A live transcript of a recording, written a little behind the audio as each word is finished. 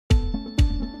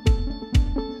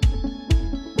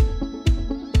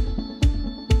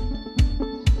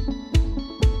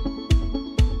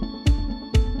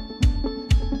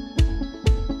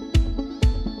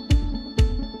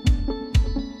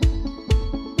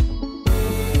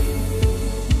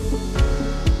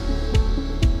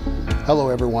Hello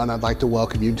everyone, I'd like to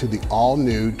welcome you to the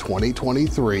all-new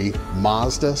 2023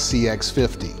 Mazda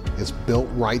CX-50. It's built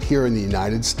right here in the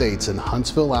United States in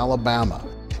Huntsville, Alabama.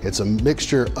 It's a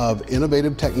mixture of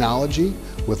innovative technology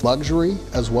with luxury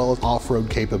as well as off-road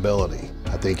capability.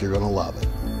 I think you're going to love it.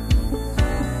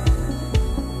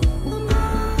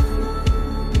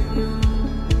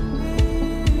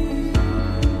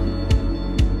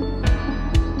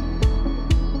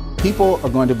 People are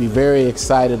going to be very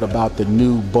excited about the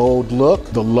new bold look,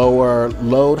 the lower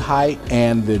load height,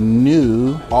 and the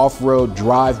new off-road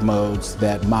drive modes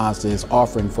that Mazda is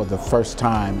offering for the first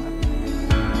time.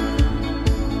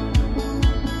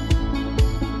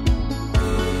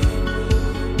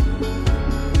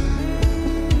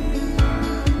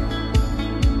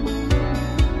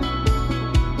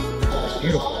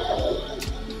 Beautiful.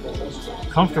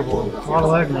 Comfortable, a lot of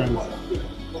leg room.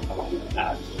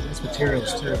 This material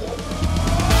is terrible.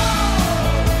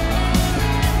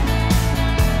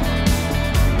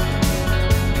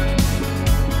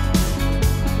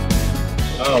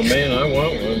 Oh man, I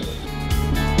want one.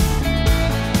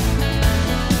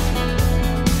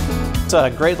 It's a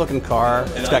great looking car.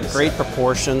 It's got great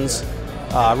proportions,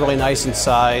 really nice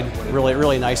inside,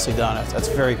 really nicely done. It's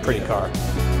a very pretty car.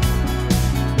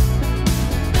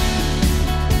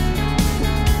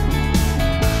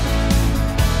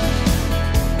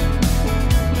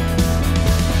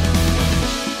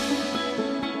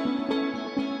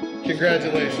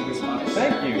 Congratulations.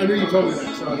 Thank you. I knew you told me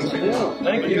that, so I was like,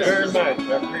 Thank you very much. I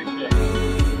appreciate it.